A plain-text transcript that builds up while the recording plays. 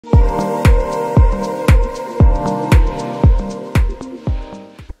Hey,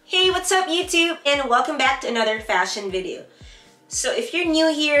 what's up YouTube, and welcome back to another fashion video. So if you're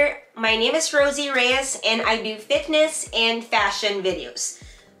new here, my name is Rosie Reyes and I do fitness and fashion videos.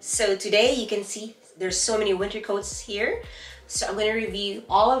 So today you can see there's so many winter coats here. So I'm going to review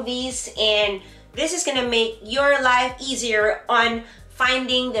all of these, and this is going to make your life easier on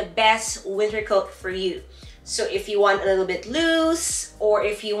finding the best winter coat for you. So if you want a little bit loose, or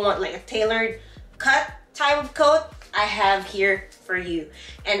if you want like a tailored cut type of coat, I have here for you.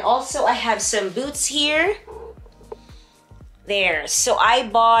 And also I have some boots here. There. So I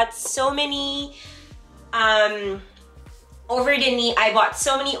bought so many over the knee. I bought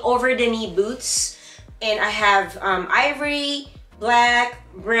so many over the knee boots, and I have ivory, black,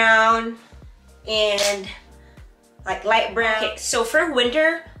 brown, and like light brown. Okay, so for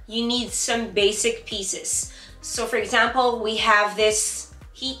winter you need some basic pieces. So for example, we have this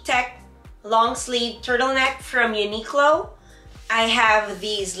heattech long sleeve turtleneck from Uniqlo. I have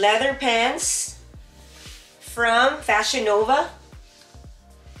these leather pants from Fashion Nova,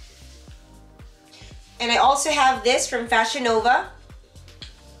 and I also have this from Fashion Nova.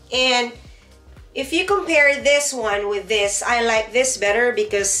 And if you compare this one with this, I like this better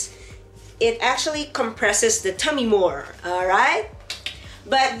because it actually compresses the tummy more. All right,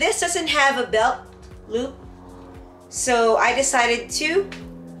 but this doesn't have a belt loop, so I decided to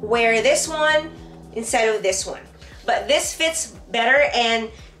wear this one instead of this one. But this fits better, and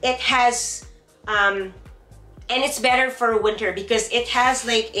it has and it's better for winter because it has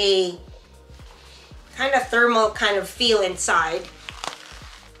like a kind of thermal kind of feel inside.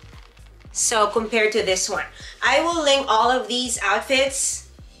 So compared to this one, I will link all of these outfits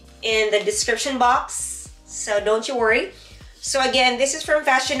in the description box, so don't you worry. So again, this is from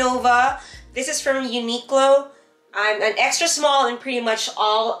Fashion Nova, this is from Uniqlo. I'm an extra small in pretty much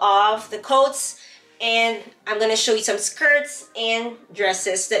all of the coats, and I'm gonna show you some skirts and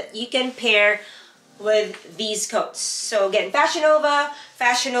dresses that you can pair with these coats. So again, Fashion Nova,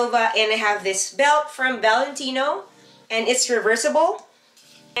 and I have this belt from Valentino, and it's reversible.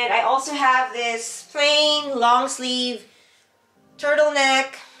 And I also have this plain long sleeve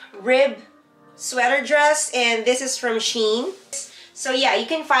turtleneck rib sweater dress, and this is from Shein. So yeah, you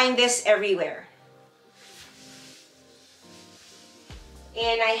can find this everywhere.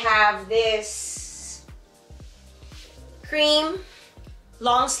 And I have this cream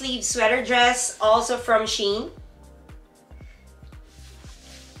long sleeve sweater dress, also from Shein.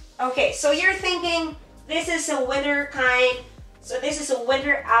 Okay, so you're thinking this is a winter kind, so this is a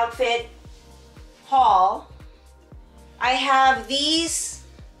winter outfit haul. I have these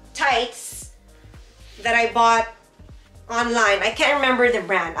tights that I bought online. I can't remember the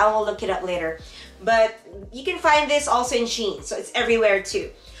brand, I will look it up later, but you can find this also in Shein, so it's everywhere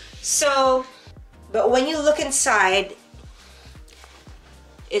too. So, but when you look inside,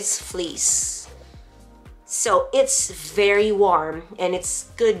 it's fleece, so it's very warm, and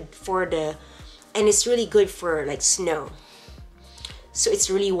it's good for the, and it's really good for like snow, so it's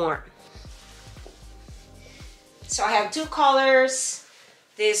really warm. So I have two colors,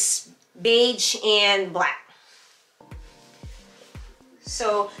 this beige and black.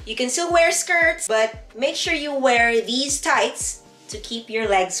 So you can still wear skirts, but make sure you wear these tights to keep your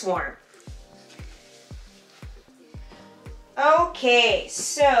legs warm. Okay,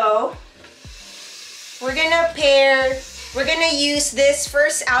 so we're gonna use this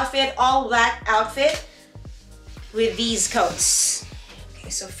first outfit, all black outfit, with these coats. Okay,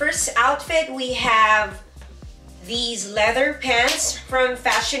 so first outfit, we have these leather pants from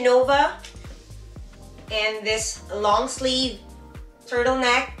Fashion Nova, and this long sleeve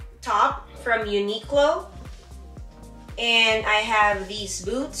turtleneck top from Uniqlo, and I have these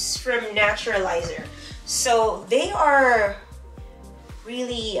boots from Naturalizer. So they are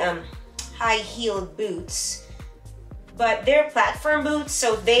really high-heeled boots, but they're platform boots,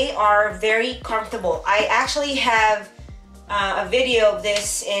 so they are very comfortable. I actually have a video of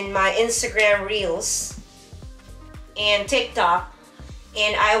this in my Instagram Reels and TikTok,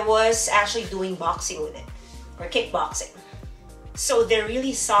 and I was actually doing boxing with it, or kickboxing. So they're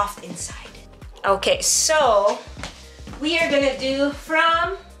really soft inside. Okay, so we are gonna do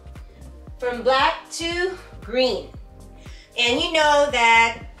from black to green. And you know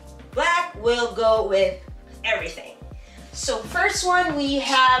that black will go with everything. So first one, we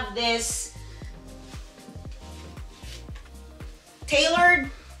have this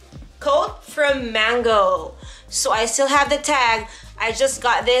tailored coat from Mango. So I still have the tag. I just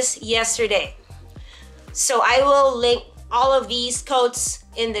got this yesterday. So I will link all of these coats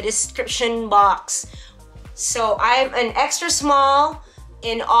in the description box. So I'm an extra small,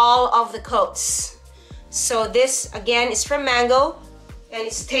 in all of the coats. So this again is from Mango and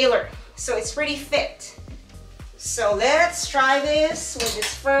it's tailored, so it's pretty fit. So let's try this with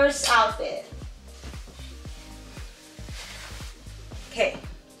this first outfit. Okay,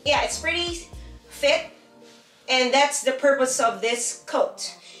 yeah, it's pretty fit, and that's the purpose of this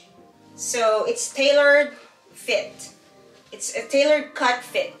coat. So it's tailored fit. It's a tailored cut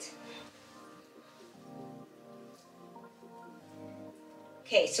fit.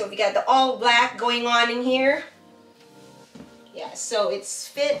 Okay, so we got the all black going on in here. Yeah, so it's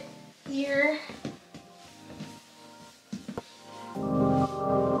fit here.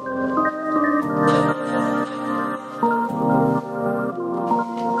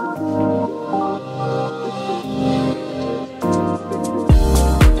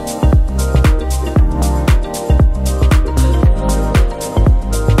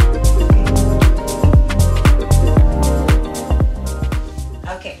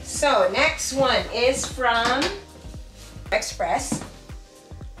 So next one is from Express.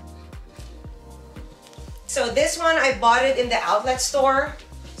 So this one I bought it in the outlet store.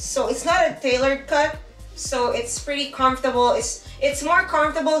 So it's not a tailored cut, so it's pretty comfortable. It's more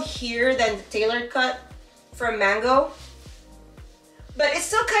comfortable here than the tailored cut from Mango. But it's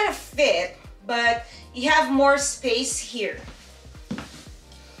still kind of fit, but you have more space here.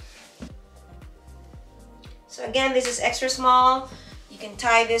 So again, this is extra small. You can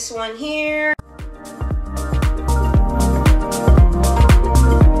tie this one here.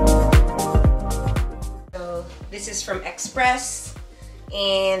 So this is from Express,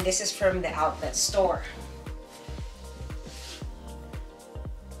 and this is from the outlet store.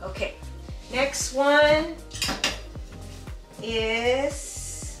 Okay, next one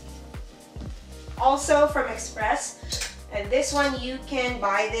is also from Express, and this one you can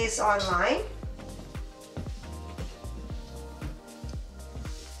buy this online.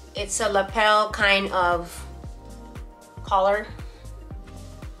 It's a lapel kind of collar.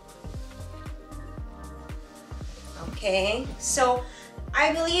 Okay, so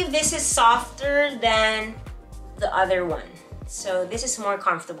I believe this is softer than the other one. So this is more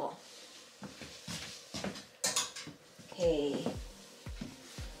comfortable. Okay.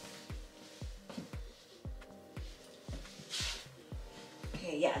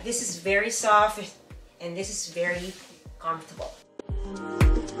 Okay, yeah, this is very soft and this is very comfortable.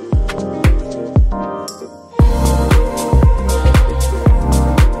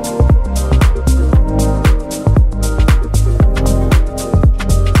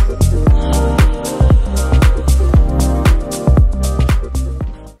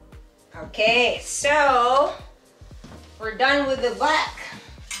 Okay, so we're done with the black.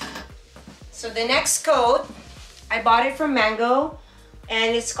 So the next coat, I bought it from Mango,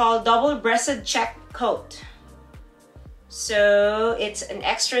 and it's called double-breasted check coat. So it's an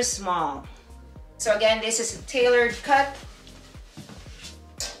extra small. So again, this is a tailored cut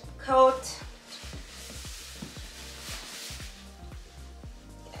coat.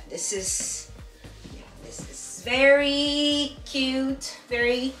 Yeah, this is very cute,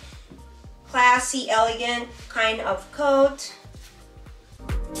 very classy, elegant kind of coat.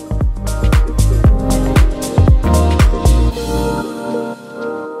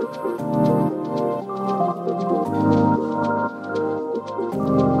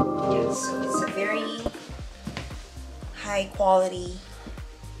 Yeah, so it's a very high quality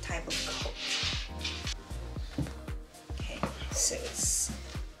type of coat. Okay, so it's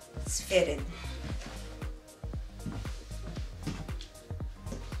fitted.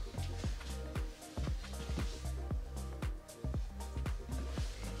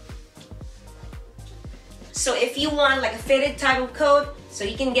 So if you want like a fitted type of coat, so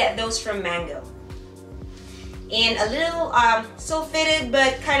you can get those from Mango. And a little still fitted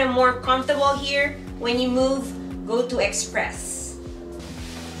but kind of more comfortable here when you move, go to Express.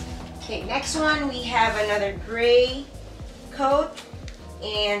 Okay, next one we have another gray coat,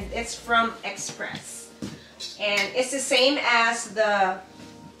 and it's from Express. And it's the same as the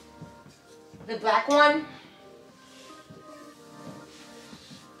black one.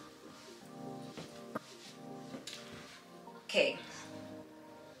 Okay.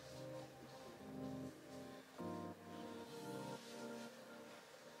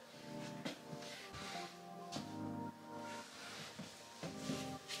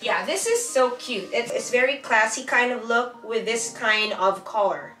 Yeah, this is so cute. It's very classy kind of look with this kind of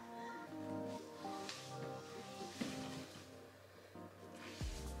color.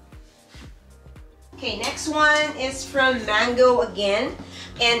 Okay, next one is from Mango again,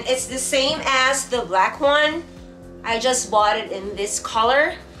 and it's the same as the black one. I just bought it in this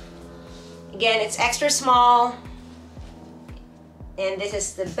color. Again, it's extra small And this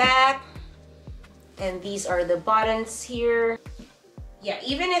is the back. And these are the buttons here. Yeah,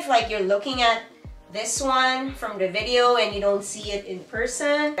 even if like you're looking at this one from the video and you don't see it in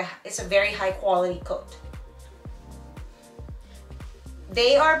person, it's a very high quality coat.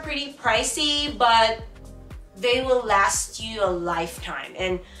 They are pretty pricey, but they will last you a lifetime.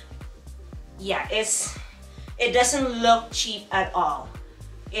 And yeah, it doesn't look cheap at all.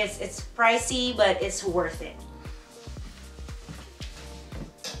 It's pricey, but it's worth it.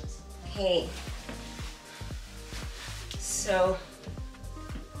 Okay. So,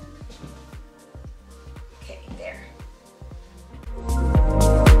 okay, there.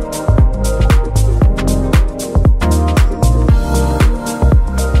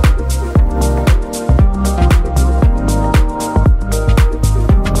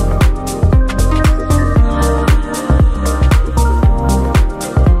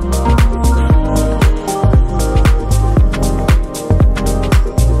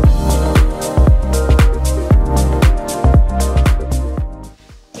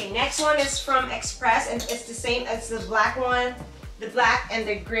 From Express, and it's the same as the black one, the black and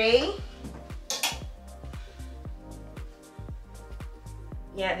the gray.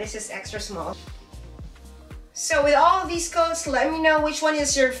 Yeah, this is extra small. So with all of these coats, let me know which one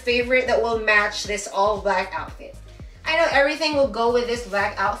is your favorite that will match this all black outfit. I know everything will go with this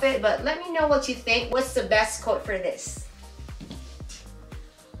black outfit, but let me know what you think. What's the best coat for this?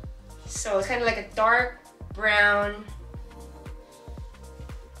 So it's kind of like a dark brown,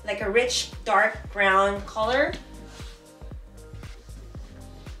 like a rich dark brown color.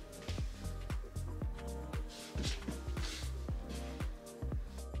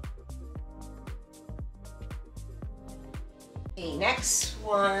 The next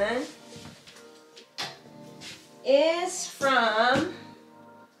one is from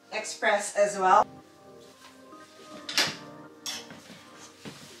Express as well.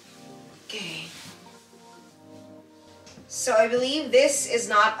 Okay. So I believe this is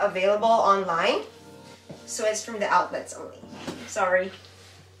not available online. So it's from the outlets only. Sorry.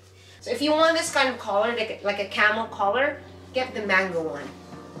 So if you want this kind of collar, like a camel collar, get the mango one.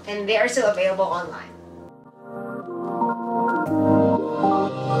 And they are still available online.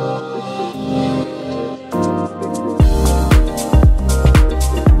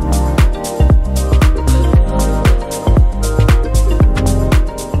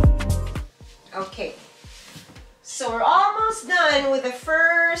 Okay. So we're almost done with the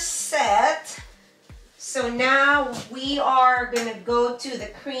first set. So now we are gonna go to the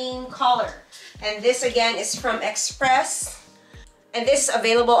cream color. And this again is from Express. And this is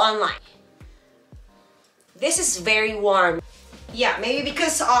available online. This is very warm. Yeah, maybe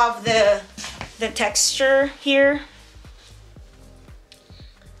because of the texture here.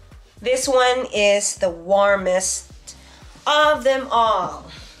 This one is the warmest of them all.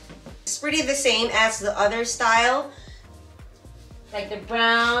 It's pretty the same as the other style, like the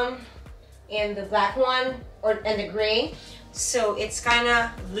brown and the black one, and the gray. So it's kind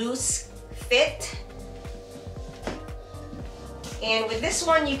of loose fit. And with this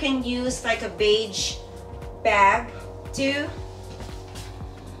one, you can use like a beige bag too.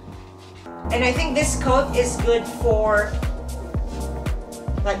 And I think this coat is good for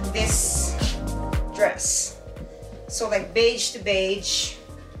like this dress. So like beige to beige,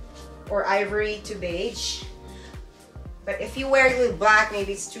 or ivory to beige. But if you wear it with black,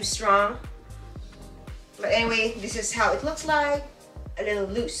 maybe it's too strong. But anyway, this is how it looks like, a little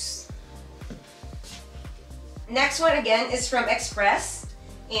loose. Next one again is from Express,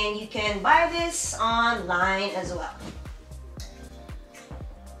 and you can buy this online as well.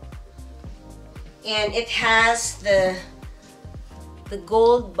 And it has the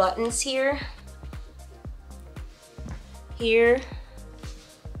gold buttons here,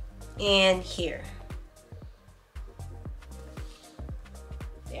 and here.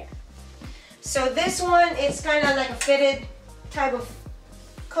 There. So this one, it's kind of like a fitted type of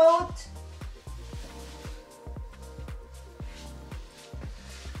coat.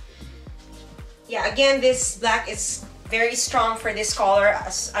 Yeah, again, this black is very strong for this color.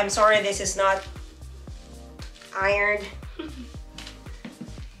 I'm sorry, this is not ironed.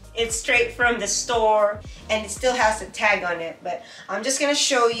 It's straight from the store, and it still has a tag on it, but I'm just gonna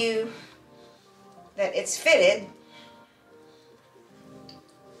show you that it's fitted.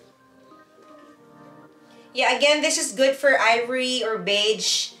 Yeah, again, this is good for ivory or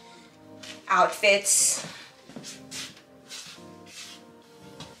beige outfits.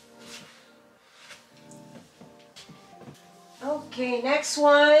 Okay, next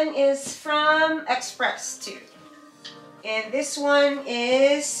one is from Express too. And this one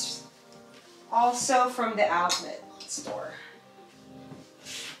is also from the outlet store.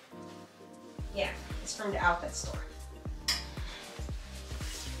 It's from the outlet store.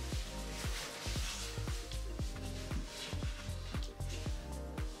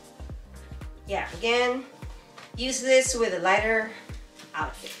 Yeah, again, use this with a lighter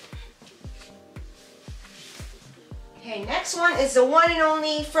outfit. Okay, next one is the one and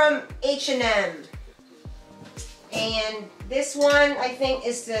only from H&M. And this one, I think,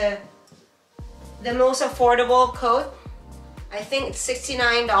 is the most affordable coat. I think it's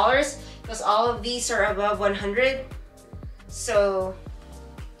 $69 because all of these are above 100. So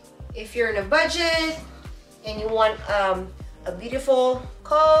if you're in a budget and you want a beautiful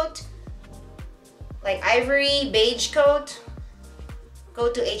coat, like ivory beige coat,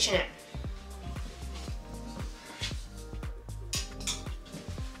 go to H&M.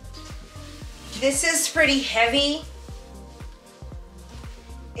 This is pretty heavy.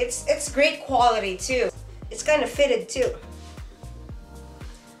 It's great quality too. It's kind of fitted too.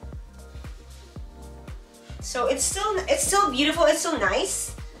 So it's still beautiful, it's still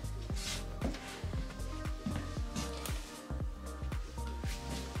nice.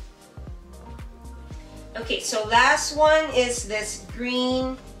 Okay, so last one is this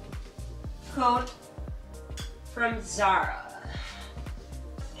green coat from Zara.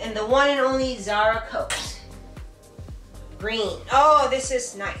 And the one and only Zara coat. Green. Oh, this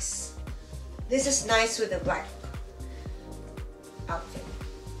is nice. This is nice with a black outfit.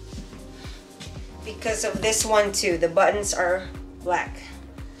 Because of this one too, the buttons are black.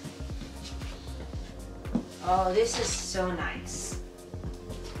 Oh, this is so nice.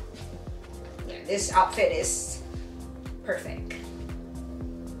 Yeah, this outfit is perfect.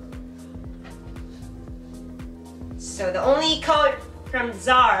 So the only coat from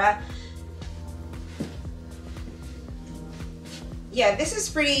Zara, yeah, this is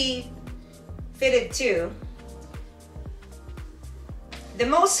pretty fitted too. The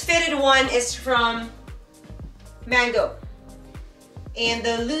most fitted one is from Mango, and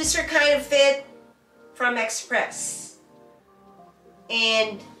the looser kind of fit from Express.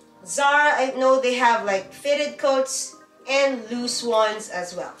 And Zara, I know they have like fitted coats and loose ones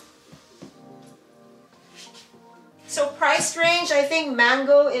as well. So price range, I think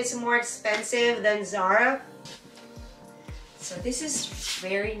Mango is more expensive than Zara. So this is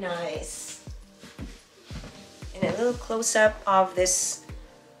very nice. And a little close-up of this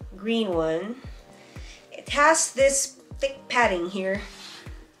green one. It has this thick padding here.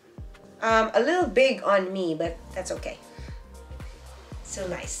 A little big on me, but that's okay. So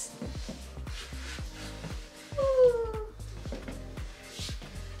nice. Woo.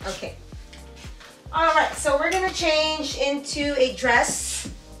 Okay. Alright, so we're gonna change into a dress.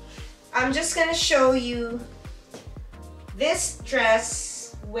 I'm just gonna show you this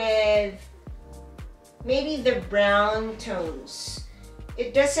dress with maybe the brown tones.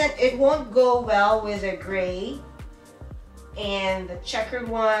 It won't go well with the gray and the checkered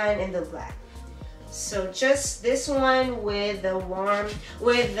one and the black. So just this one with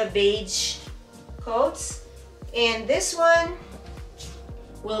the beige coats, and this one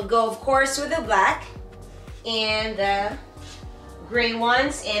will go, of course, with the black and the gray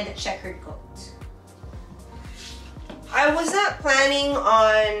ones and the checkered coat. I was not planning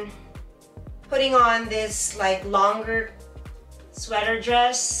on putting on this like longer sweater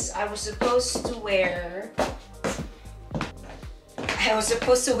dress. I was supposed to wear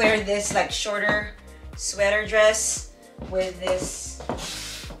this like shorter sweater dress with this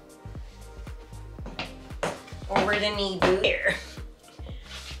over the knee boot here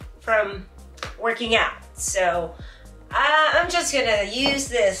from working out. So I'm just gonna use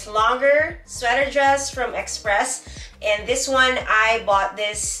this longer sweater dress from Express, and this one I bought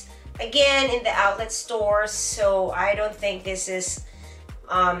this again in the outlet store, so I don't think this is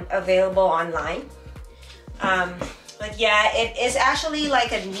available online. But yeah, it is actually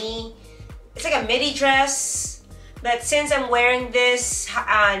like it's like a midi dress, but since I'm wearing this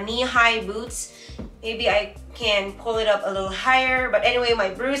knee-high boots, maybe I can pull it up a little higher. But anyway, my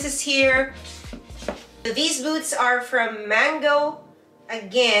bruise is here. These boots are from Mango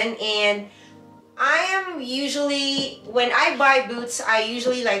again, and I am usually, when I buy boots, I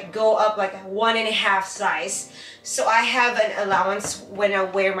usually like go up like 1.5 size, so I have an allowance when I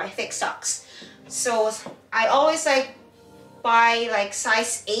wear my thick socks. So I always like buy like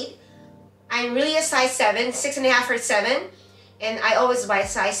size 8. I'm really a size 7, 6.5 or 7, and I always buy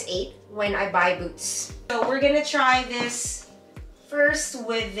size 8 when I buy boots. So we're gonna try this first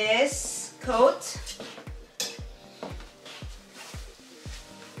with this coat.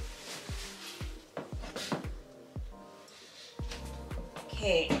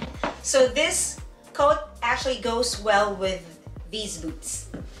 Okay, so this coat actually goes well with these boots.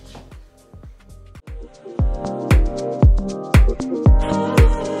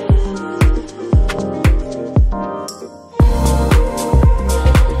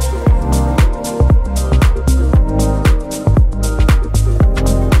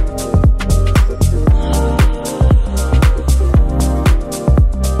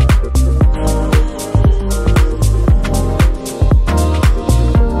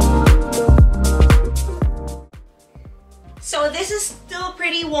 So this is still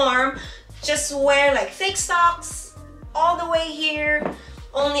pretty warm. Just wear like thick socks all the way here.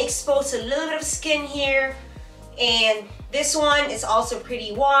 Only expose a little bit of skin here. And this one is also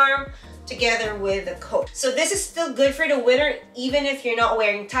pretty warm together with the coat. So this is still good for the winter even if you're not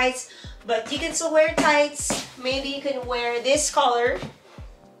wearing tights. But you can still wear tights. Maybe you can wear this color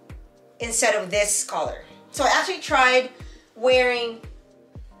instead of this color. So I actually tried wearing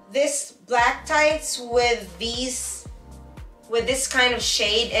this black tights with this kind of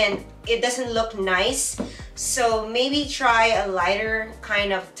shade and it doesn't look nice. So maybe try a lighter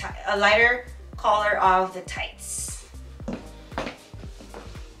color of the tights.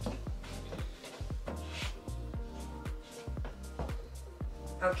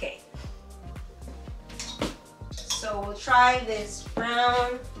 Okay. So we'll try this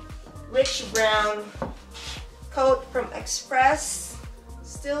brown, rich brown coat from Express.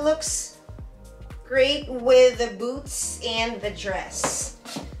 Still looks great with the boots and the dress.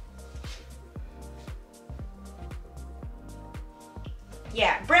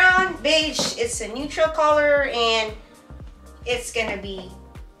 Yeah, brown, beige, it's a neutral color and it's gonna be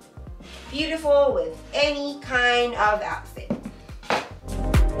beautiful with any kind of outfit.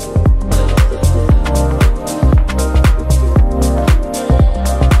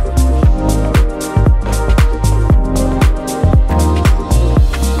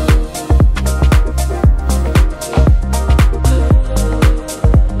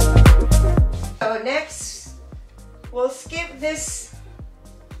 This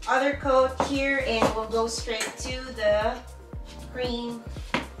other coat here and we'll go straight to the cream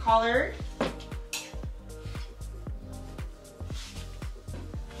color.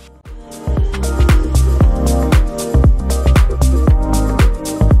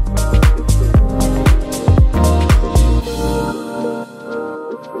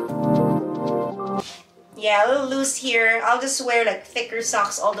 Yeah, a little loose here. I'll just wear like thicker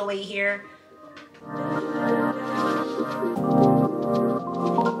socks all the way here.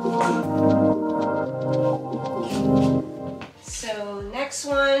 So next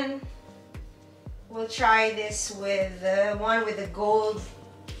one, we'll try this with the one with the gold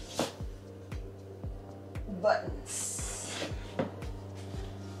buttons.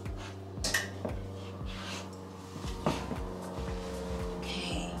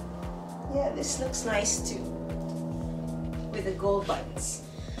 Okay, yeah, this looks nice too with the gold buttons.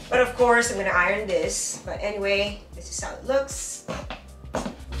 But of course, I'm gonna iron this. But anyway, this is how it looks.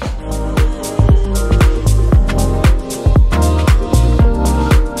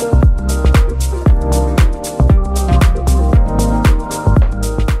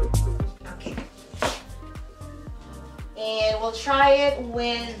 Try it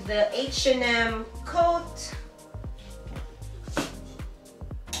with the H&M coat.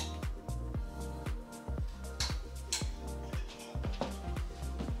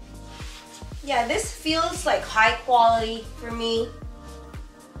 Yeah, this feels like high quality for me,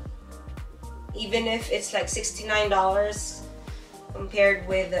 even if it's like $69 compared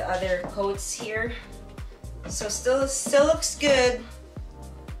with the other coats here. So still looks good.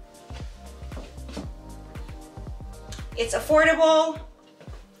 It's affordable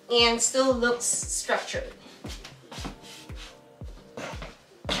and still looks structured.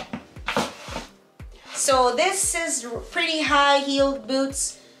 So this is pretty high-heeled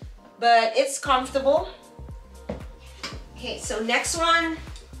boots, but it's comfortable. Okay, so next one,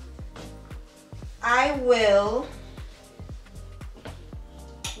 I will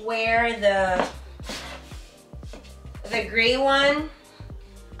wear the gray one.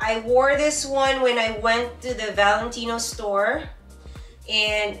 I wore this one when I went to the Valentino store.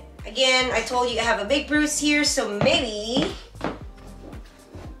 And again, I told you I have a big bruise here, so maybe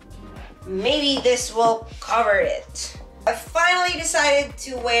this will cover it. I finally decided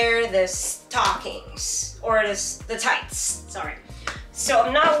to wear the stockings, or the tights, sorry. So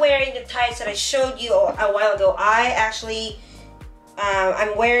I'm not wearing the tights that I showed you a while ago.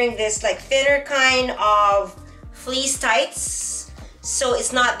 I'm wearing this like thinner kind of fleece tights. So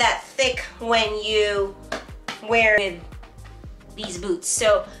it's not that thick when you wear these boots.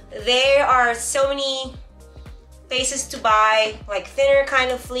 So there are so many places to buy like thinner kind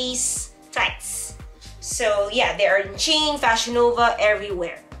of fleece tights. So yeah, they are in Chain, Fashion Nova,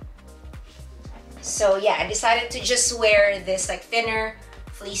 everywhere. So yeah, I decided to just wear this like thinner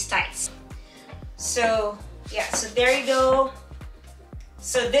fleece tights. So yeah, so there you go.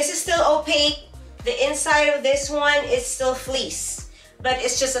 So this is still opaque. The inside of this one is still fleece, but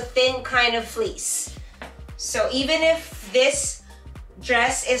it's just a thin kind of fleece. So even if this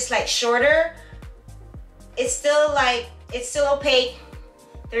dress is like shorter, it's still opaque.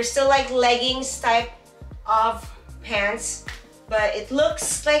 There's still like leggings type of pants, but it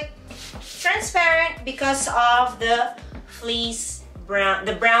looks like transparent because of the fleece brown,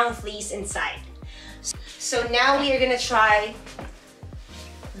 the brown fleece inside. So now we are gonna try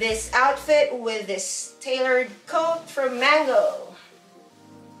this outfit with this tailored coat from Mango.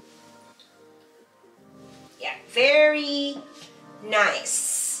 Yeah, very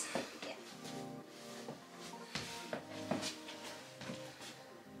nice.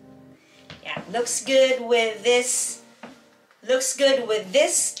 Yeah, looks good with this. Looks good with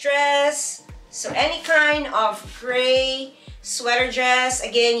this dress. So any kind of gray sweater dress,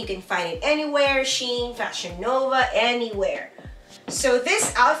 again, you can find it anywhere, Shein, Fashion Nova, anywhere. So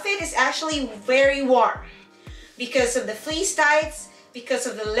this outfit is actually very warm because of the fleece tights, because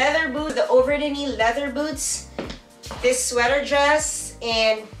of the leather boots, the over-the-knee leather boots, this sweater dress,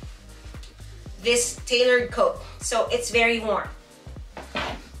 and this tailored coat. So it's very warm.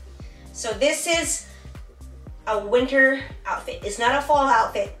 So this is a winter outfit. It's not a fall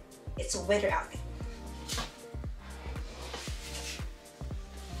outfit, it's a winter outfit.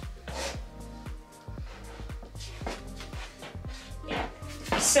 Yeah.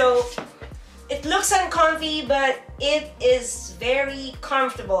 So it looks uncomfy, but it is very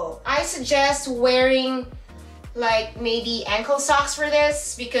comfortable. I suggest wearing like maybe ankle socks for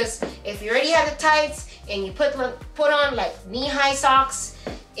this, because if you already have the tights and you put on like knee-high socks,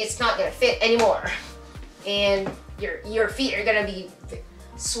 it's not gonna fit anymore, and your feet are gonna be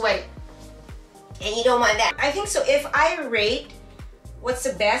sweaty, and you don't want that. I think so. If I rate what's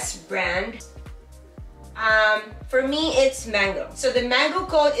the best brand, for me it's Mango. So the Mango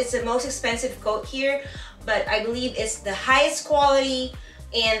coat is the most expensive coat here, but I believe it's the highest quality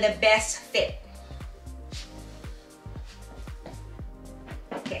and the best fit.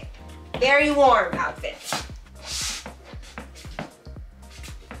 Okay, very warm outfit.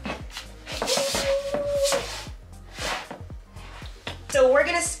 So we're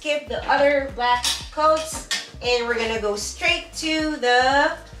gonna skip the other black coats and we're gonna go straight to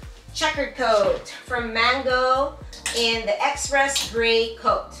the checkered coat from Mango and the express gray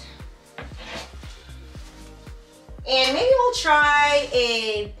coat. And maybe we'll try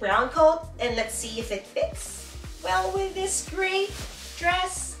a brown coat and let's see if it fits well with this gray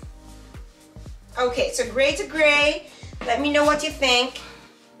dress. Okay, so gray to gray. Let me know what you think.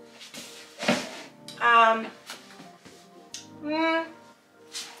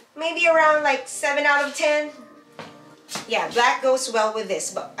 Maybe around like 7 out of 10. Yeah, black goes well with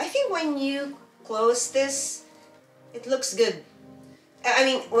this, but I think when you close this, it looks good. I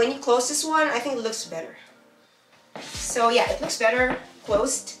mean, when you close this one, I think it looks better. So yeah, it looks better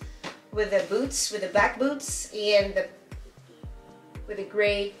closed with the boots, with the black boots, and with the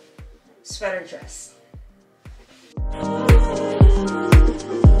gray sweater dress.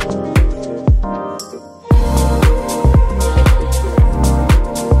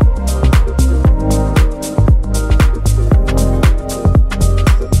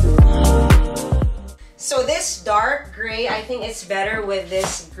 So this dark gray, I think it's better with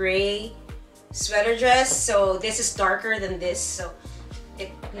this gray sweater dress. So this is darker than this, so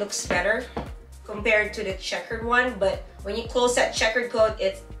it looks better compared to the checkered one. But when you close that checkered coat,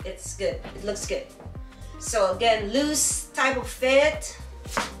 it's good. It looks good. So again, loose type of fit.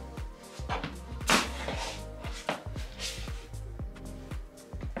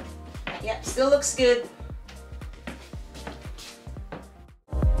 Yep, still looks good.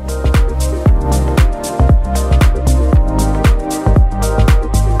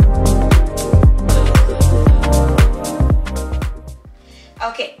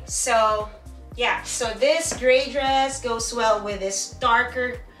 Okay, so yeah, so this gray dress goes well with this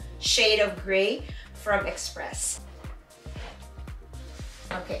darker shade of gray from Express.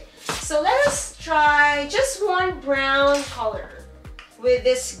 Okay, so let us try just one brown color with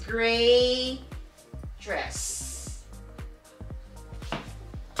this gray dress.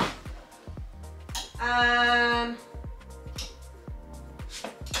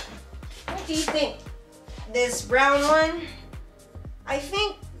 What do you think? This brown one? I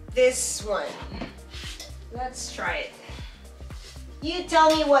think this one. Let's try it. You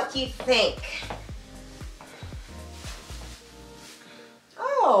tell me what you think.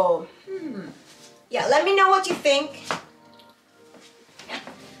 Oh, yeah, let me know what you think.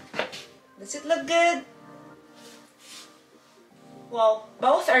 Does it look good? Well,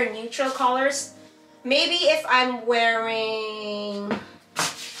 both are neutral colors. Maybe if I'm wearing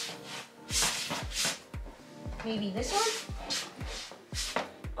maybe this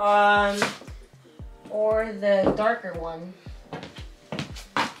one, or the darker one.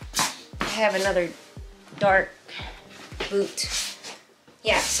 I have another dark boot.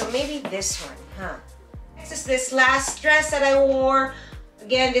 Yeah, so maybe this one, huh? This is this last dress that I wore.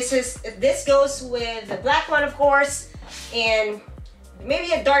 Again, this goes with the black one, of course, and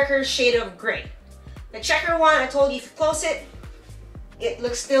maybe a darker shade of gray. The checker one, I told you, if you close it,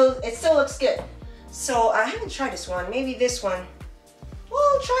 it still looks good. So I haven't tried this one. Maybe this one.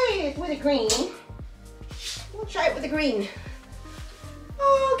 We'll try it with a green. We'll try it with the green.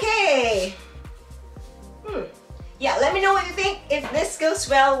 Okay. Yeah, let me know what you think if this goes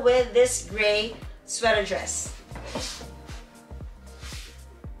well with this gray sweater dress.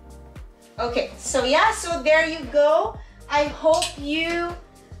 Okay, so yeah, so there you go. I hope you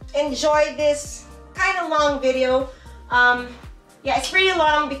enjoyed this kind of long video. Yeah, it's pretty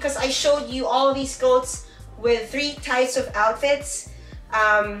long because I showed you all these coats with 3 types of outfits.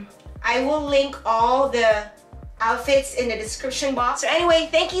 I will link all the outfits in the description box. So anyway,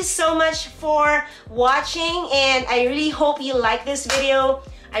 thank you so much for watching, and I really hope you like this video.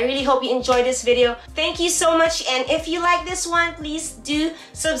 I really hope you enjoyed this video. Thank you so much, and if you like this one, please do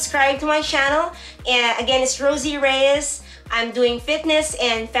subscribe to my channel. And again, it's Rosie Reyes. I'm doing fitness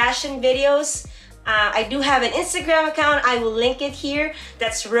and fashion videos. I do have an Instagram account. I will link it here.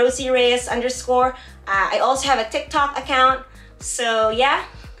 That's Rosie Reyes _ I also have a TikTok account. So yeah,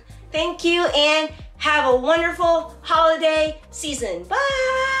 thank you and have a wonderful holiday season.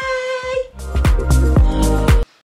 Bye!